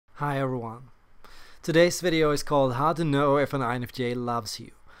Hi everyone. Today's video is called How to Know If an INFJ Loves You.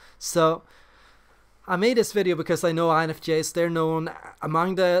 So I made this video because I know INFJs, they're known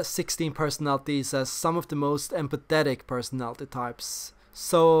among the 16 personalities as some of the most empathetic personality types.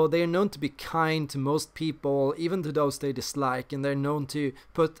 So they are known to be kind to most people, even to those they dislike, and they're known to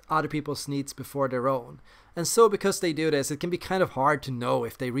put other people's needs before their own. And so because they do this, it can be kind of hard to know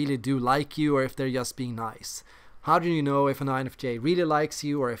if they really do like you or if they're just being nice. How do you know if an INFJ really likes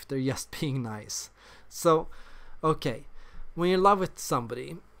you or if they're just being nice? So, okay, when you're in love with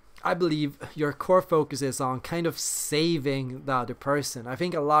somebody, I believe your core focus is on kind of saving the other person. I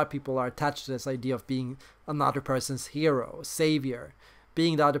think a lot of people are attached to this idea of being another person's hero, savior,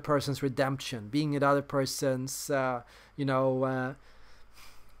 being the other person's redemption, being the other person's,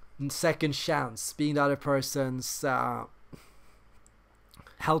 second chance, being the other person's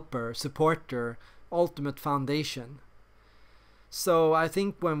helper, supporter, ultimate foundation. So I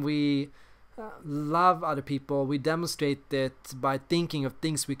think when we love other people, we demonstrate it by thinking of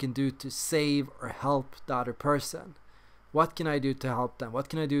things we can do to save or help the other person. What can I do to help them? What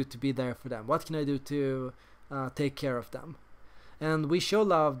can I do to be there for them? What can I do to take care of them? And we show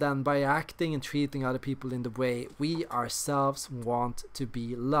love then by acting and treating other people in the way we ourselves want to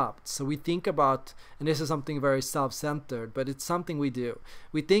be loved. So we think about, and this is something very self-centered, but it's something we do.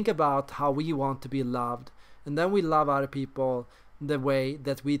 We think about how we want to be loved, and then we love other people the way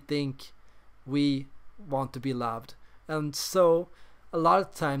that we think we want to be loved. And so a lot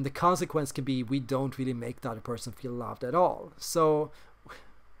of the time the consequence can be we don't really make the other person feel loved at all. So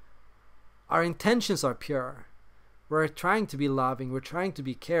our intentions are pure. We're trying to be loving, we're trying to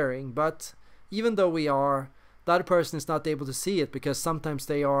be caring, but even though we are, the other person is not able to see it because sometimes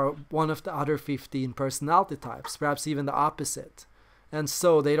they are one of the other 15 personality types, perhaps even the opposite. And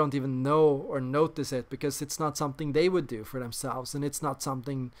so they don't even know or notice it because it's not something they would do for themselves, and it's not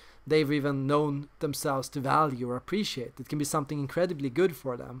something they've even known themselves to value or appreciate. It can be something incredibly good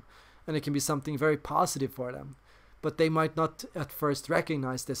for them, and it can be something very positive for them. But they might not at first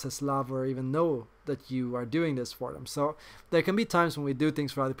recognize this as love or even know that you are doing this for them. So there can be times when we do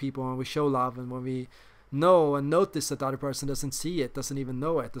things for other people, when we show love, and when we know and notice that the other person doesn't see it, doesn't even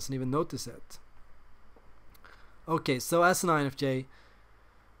know it, doesn't even notice it. Okay, so as an INFJ,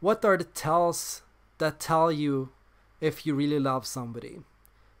 what are the tells that tell you if you really love somebody?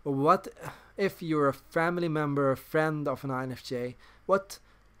 Or what if you're a family member, a friend of an INFJ? What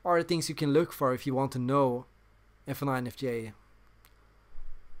are the things you can look for if you want to know if an INFJ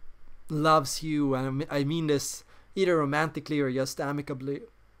loves you? And I mean this either romantically or just amicably.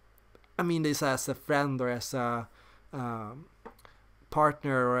 I mean this as a friend or as a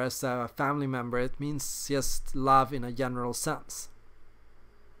partner or as a family member. It means just love in a general sense.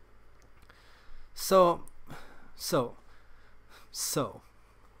 So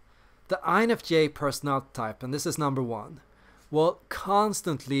the INFJ personality type, and this is number 1, will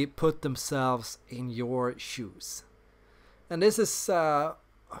constantly put themselves in your shoes. And this is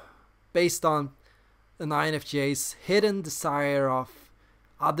based on an INFJ's hidden desire of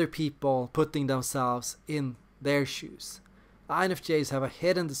other people putting themselves in their shoes. INFJs have a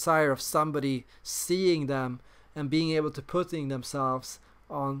hidden desire of somebody seeing them and being able to putting themselves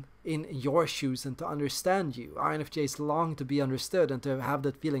in your shoes and to understand you. INFJs long to be understood and to have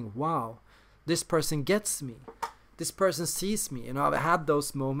that feeling, wow, this person gets me. This person sees me. You know, I've had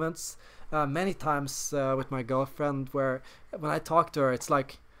those moments many times with my girlfriend where when I talk to her, it's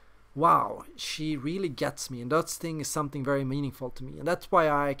like, wow, she really gets me. And that thing is something very meaningful to me. And that's why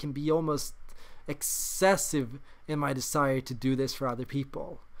I can be almost excessive in my desire to do this for other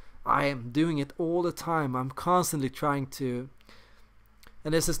people. I am doing it all the time. I'm constantly trying to,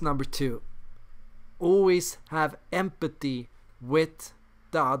 and this is number 2, always have empathy with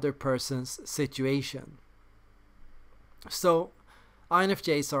the other person's situation. So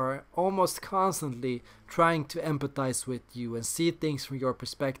INFJs are almost constantly trying to empathize with you and see things from your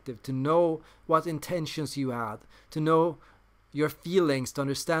perspective, to know what intentions you had, to know your feelings, to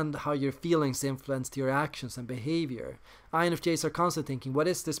understand how your feelings influenced your actions and behavior. INFJs are constantly thinking, what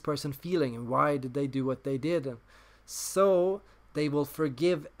is this person feeling and why did they do what they did? And so they will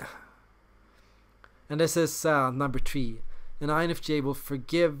forgive. And this is number 3. An INFJ will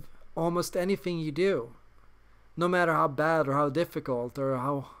forgive almost anything you do. No matter how bad or how difficult or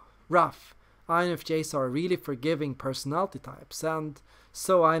how rough, INFJs are really forgiving personality types. And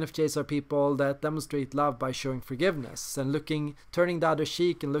so INFJs are people that demonstrate love by showing forgiveness and turning the other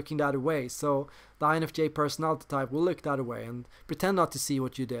cheek and looking the other way. So the INFJ personality type will look the other way and pretend not to see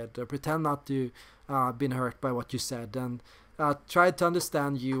what you did, or pretend not to been hurt by what you said, and try to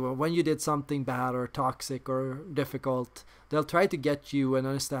understand you. When you did something bad or toxic or difficult, they'll try to get you and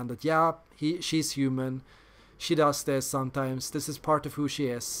understand that, yeah, she's human. She does this sometimes. This is part of who she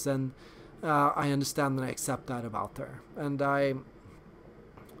is. And I understand and I accept that about her. And I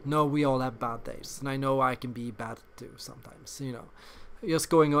know we all have bad days. And I know I can be bad too sometimes, you know.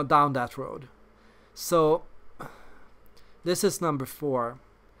 Just going on down that road. So, this is number 4.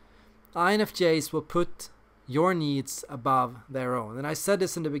 INFJs will put your needs above their own. And I said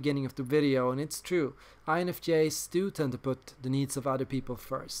this in the beginning of the video, and it's true. INFJs do tend to put the needs of other people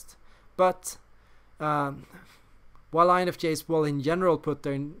first. But while INFJs will in general put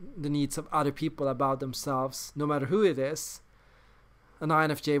the needs of other people above themselves, no matter who it is, an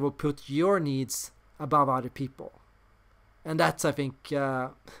INFJ will put your needs above other people. And that's, I think,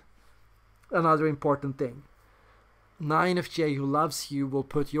 another important thing. An INFJ who loves you will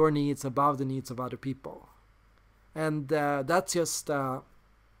put your needs above the needs of other people. And that's just how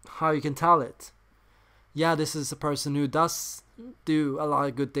you can tell it. Yeah, this is a person who does do a lot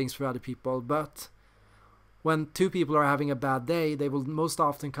of good things for other people, but when 2 people are having a bad day, they will most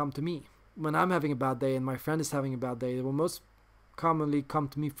often come to me. When I'm having a bad day and my friend is having a bad day, they will most commonly come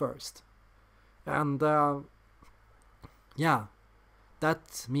to me first. And yeah,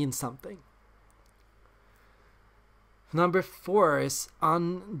 that means something. Number 4 is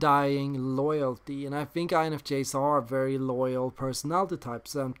undying loyalty. And I think INFJs are very loyal personality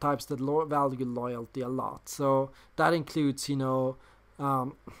types, and types that value loyalty a lot. So that includes, you know,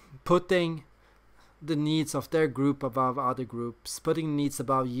 putting the needs of their group above other groups, putting needs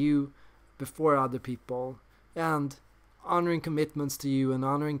above you before other people, and honoring commitments to you and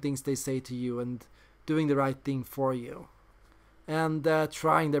honoring things they say to you and doing the right thing for you. And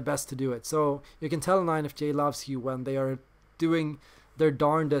trying their best to do it. So you can tell an INFJ loves you when they are doing their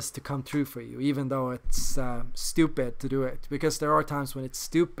darndest to come true for you, even though it's stupid to do it. Because there are times when it's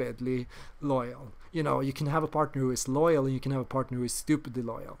stupidly loyal. You know, you can have a partner who is loyal and you can have a partner who is stupidly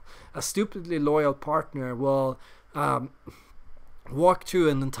loyal. A stupidly loyal partner will walk through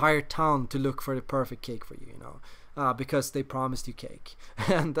an entire town to look for the perfect cake for you, you know, because they promised you cake.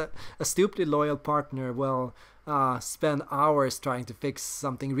 And a stupidly loyal partner will spend hours trying to fix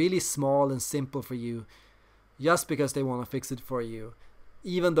something really small and simple for you just because they want to fix it for you,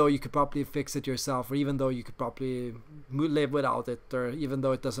 even though you could probably fix it yourself, or even though you could probably live without it, or even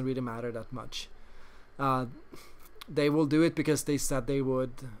though it doesn't really matter that much. They will do it because they said they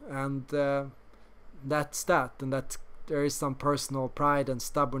would, and that's that. And that there is some personal pride and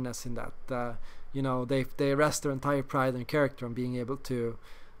stubbornness in that. You know, they rest their entire pride and character on being able to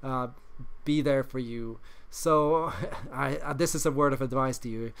be there for you. So this is a word of advice to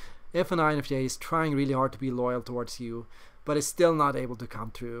you. If an INFJ is trying really hard to be loyal towards you, but is still not able to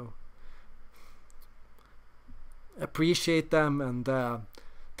come through, appreciate them and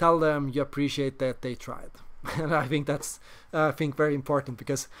tell them you appreciate that they tried. And I think that's very important,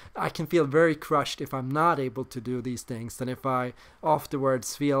 because I can feel very crushed if I'm not able to do these things, and if I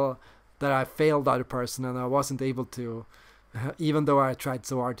afterwards feel that I failed the other person and I wasn't able to, even though I tried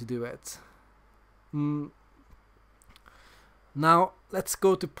so hard to do it. Now let's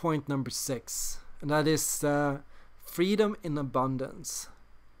go to point number 6, and that is freedom in abundance.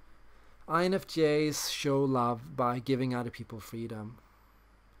 INFJs show love by giving other people freedom.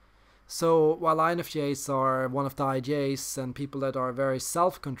 So while INFJs are one of the IJs and people that are very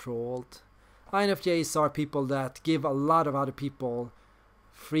self-controlled, INFJs are people that give a lot of other people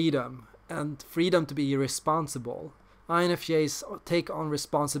freedom, and freedom to be irresponsible. INFJs take on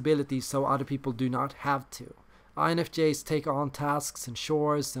responsibilities so other people do not have to. INFJs take on tasks and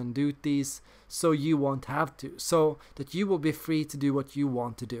chores and duties so you won't have to, so that you will be free to do what you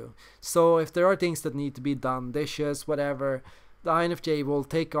want to do. So if there are things that need to be done, dishes, whatever, the INFJ will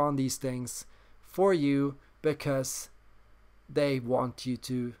take on these things for you because they want you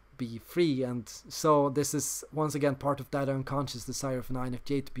to be free. And so this is once again part of that unconscious desire of an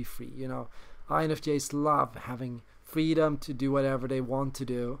INFJ to be free. You know, INFJs love having freedom to do whatever they want to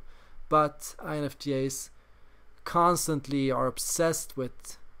do, but INFJs constantly are obsessed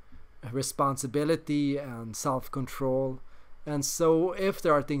with responsibility and self-control. And so if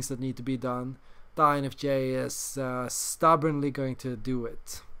there are things that need to be done, the INFJ is stubbornly going to do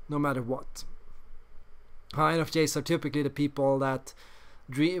it, no matter what. INFJs are typically the people that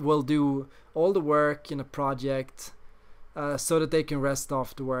will do all the work in a project so that they can rest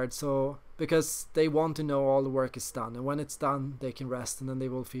afterwards. So because they want to know all the work is done, and when it's done they can rest, and then they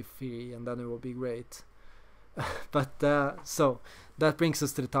will feel free, and then it will be great. But so that brings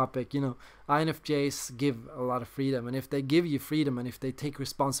us to the topic. You know, INFJs give a lot of freedom, and if they give you freedom and if they take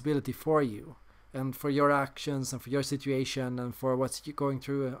responsibility for you, and for your actions and for your situation and for what's going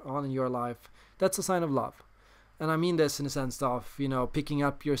through on in your life, that's a sign of love. And I mean this in the sense of, picking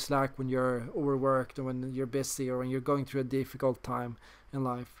up your slack when you're overworked or when you're busy or when you're going through a difficult time in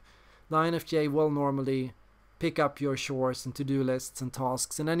life. The INFJ will normally pick up your chores and to-do lists and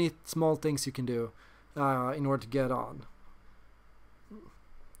tasks and any small things you can do in order to get on.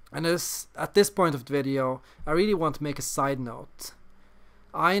 And at this point of the video, I really want to make a side note.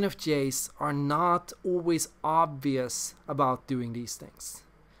 INFJs are not always obvious about doing these things.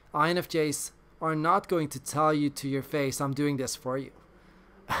 INFJs are not going to tell you to your face, I'm doing this for you.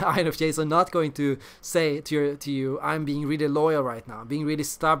 INFJs are not going to say to you, I'm being really loyal right now, I'm being really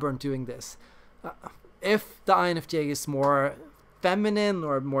stubborn doing this. If the INFJ is more feminine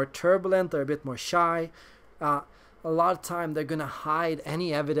or more turbulent or a bit more shy, a lot of time they're gonna hide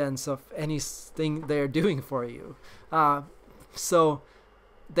any evidence of anything they're doing for you. So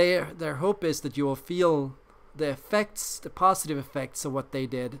their hope is that you will feel the effects, the positive effects of what they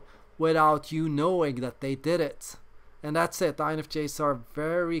did without you knowing that they did it. And that's it. The INFJs are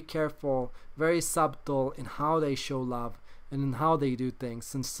very careful, very subtle in how they show love and in how they do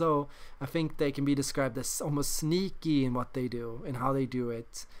things. And so I think they can be described as almost sneaky in what they do and how they do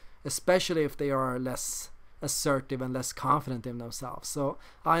it, especially if they are less assertive and less confident in themselves. So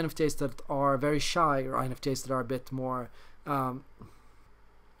INFJs that are very shy or INFJs that are a bit more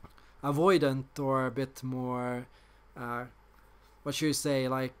avoidant or a bit more what should you say,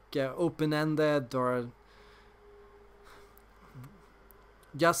 like open-ended or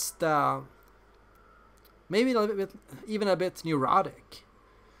just maybe even a bit neurotic,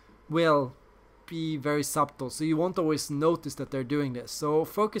 will be very subtle, so you won't always notice that they're doing this. So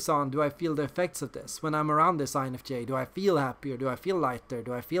focus on, do I feel the effects of this? When I'm around this INFJ, do I feel happier? Do I feel lighter?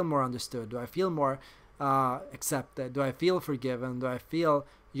 Do I feel more understood? Do I feel more accepted? Do I feel forgiven? Do I feel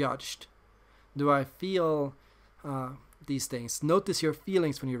judged? Do I feel these things? Notice your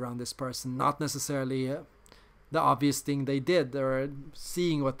feelings when you're around this person, not necessarily the obvious thing they did or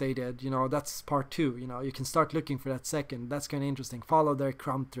seeing what they did. That's part 2. You can start looking for that second. That's kind of interesting. Follow their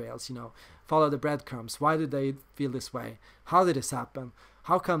crumb trails, follow the breadcrumbs. Why did they feel this way? How did this happen?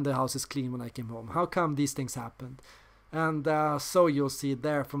 How come the house is clean when I came home? How come these things happened? And so you'll see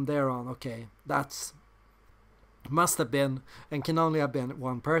there from there on, okay, that's must have been and can only have been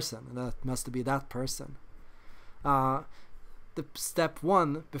one person, and that must be that person. The step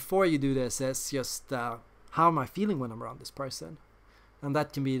 1 before you do this is just how am I feeling when I'm around this person? And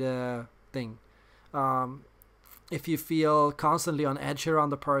that can be the thing. If you feel constantly on edge around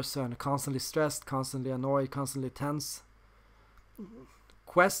the person, constantly stressed, constantly annoyed, constantly tense,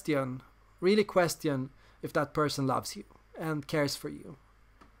 really question if that person loves you and cares for you.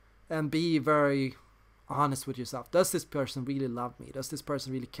 And be very honest with yourself. Does this person really love me? Does this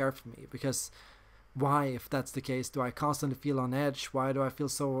person really care for me? Because why, if that's the case, do I constantly feel on edge? Why do I feel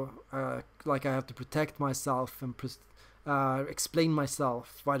so like I have to protect myself and explain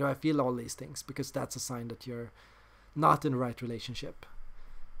myself? Why do I feel all these things? Because that's a sign that you're not in the right relationship.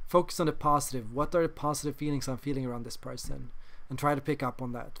 Focus on the positive. What are the positive feelings I'm feeling around this person? And try to pick up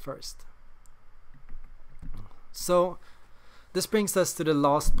on that first. So this brings us to the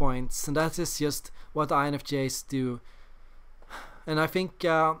last points, and that is just what INFJs do. And I think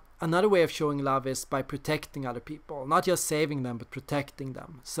another way of showing love is by protecting other people, not just saving them, but protecting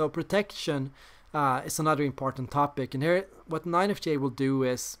them. So protection is another important topic. And here, what an INFJ will do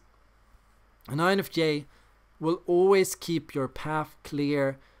is, an INFJ will always keep your path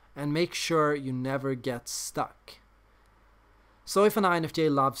clear and make sure you never get stuck. So if an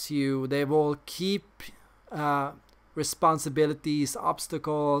INFJ loves you, they will keep responsibilities,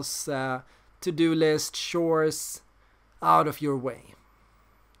 obstacles, to-do list, chores out of your way,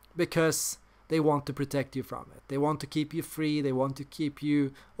 because they want to protect you from it. They want to keep you free. They want to keep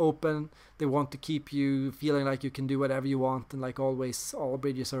you open. They want to keep you feeling like you can do whatever you want, and like always, all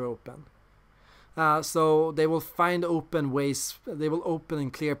bridges are open. So they will find open ways. They will open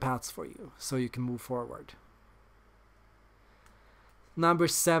and clear paths for you so you can move forward. Number 8.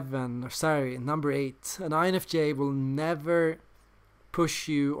 An INFJ will never push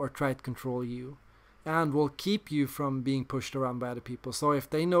you or try to control you, and will keep you from being pushed around by other people. So if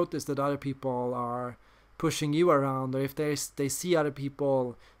they notice that other people are pushing you around, or if they see other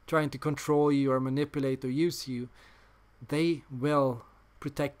people trying to control you or manipulate or use you, they will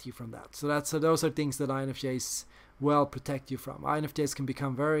protect you from that. So those are things that INFJs will protect you from. INFJs can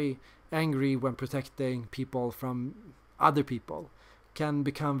become very angry when protecting people from other people, can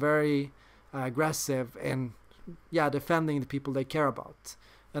become very aggressive in defending the people they care about,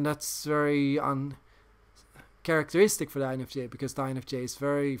 and that's very characteristic for the INFJ, because the INFJ is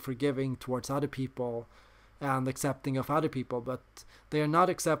very forgiving towards other people and accepting of other people, but they are not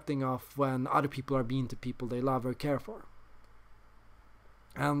accepting of when other people are mean to people they love or care for.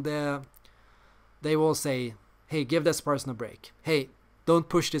 And they will say, hey, give this person a break. Hey, don't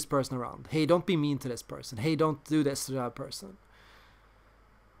push this person around. Hey, don't be mean to this person. Hey, don't do this to that person.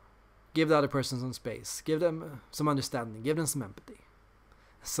 Give the other person some space. Give them some understanding. Give them some empathy.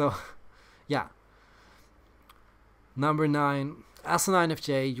 So, yeah. Number 9. As an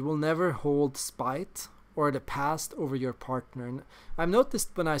INFJ, you will never hold spite or the past over your partner. And I've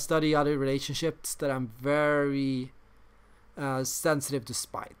noticed when I study other relationships that I'm very sensitive to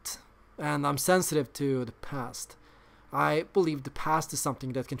spite. And I'm sensitive to the past. I believe the past is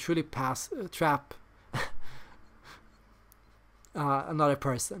something that can truly trap another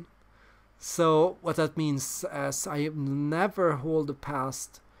person. So what that means is I never hold the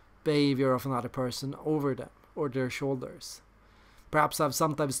past behavior of another person over them or their shoulders. Perhaps I've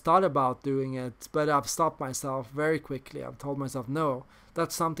sometimes thought about doing it, but I've stopped myself very quickly. I've told myself, no,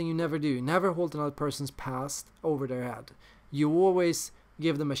 that's something you never do. You never hold another person's past over their head. You always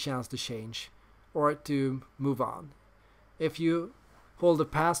give them a chance to change or to move on. If you hold the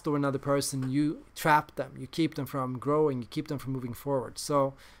past over another person, you trap them. You keep them from growing. You keep them from moving forward.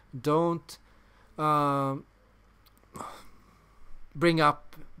 So don't bring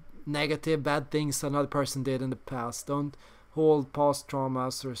up negative, bad things another person did in the past. Don't hold past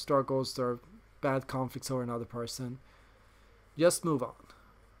traumas or struggles or bad conflicts over another person. Just move on.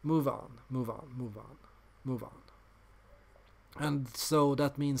 Move on. Move on. Move on. Move on. And so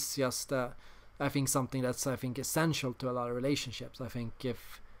that means just I think something that's essential to a lot of relationships. I think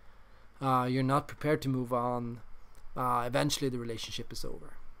if you're not prepared to move on, eventually the relationship is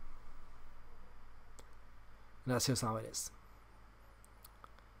over. And that's just how it is.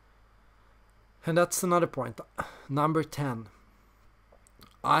 And that's another point. Number 10.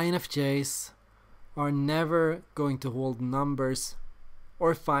 INFJs are never going to hold numbers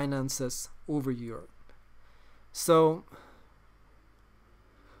or finances over you. So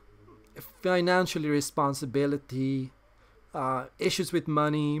financial responsibility, issues with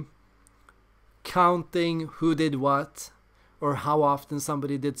money, counting who did what or how often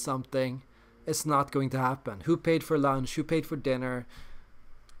somebody did something, it's not going to happen. Who paid for lunch? Who paid for dinner?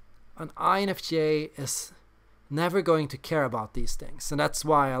 An INFJ is never going to care about these things. And that's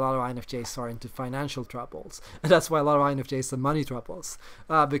why a lot of INFJs are into financial troubles. And that's why a lot of INFJs have money troubles.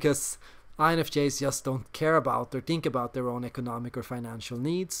 Because INFJs just don't care about or think about their own economic or financial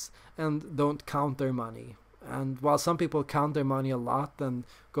needs and don't count their money. And while some people count their money a lot and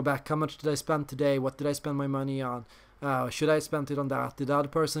go back, how much did I spend today? What did I spend my money on? Should I spend it on that? Did the other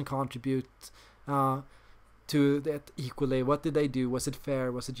person contribute to that equally? What did they do? Was it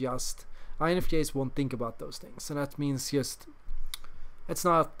fair? Was it just? INFJs won't think about those things. And that means just it's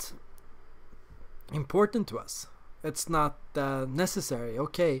not important to us. It's not necessary.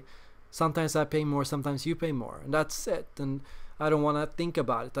 Okay, sometimes I pay more, sometimes you pay more. And that's it. And I don't want to think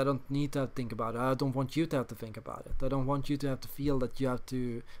about it. I don't need to think about it. I don't want you to have to think about it. I don't want you to have to feel that you have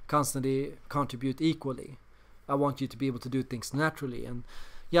to constantly contribute equally. I want you to be able to do things naturally. And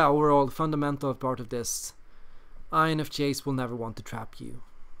yeah, overall, fundamental part of this, INFJs will never want to trap you.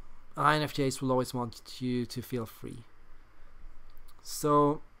 INFJs will always want you to feel free.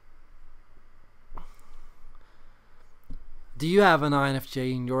 So, do you have an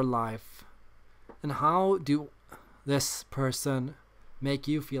INFJ in your life? And how do this person make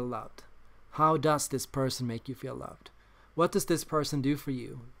you feel loved? How does this person make you feel loved? What does this person do for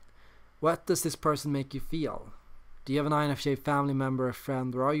you? What does this person make you feel? Do you have an INFJ family member, a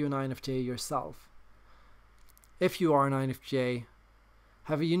friend, or are you an INFJ yourself? If you are an INFJ,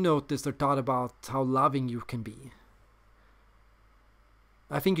 have you noticed or thought about how loving you can be?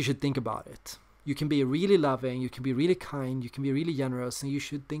 I think you should think about it. You can be really loving, you can be really kind, you can be really generous, and you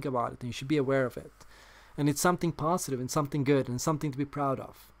should think about it and you should be aware of it. And it's something positive and something good and something to be proud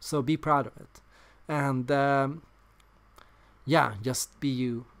of. So be proud of it. And yeah, just be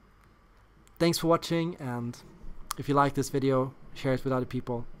you. Thanks for watching, and if you like this video, share it with other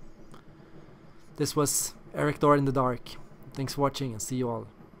people. This was Erik Thor in the Dark. Thanks for watching and see you all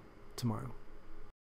tomorrow.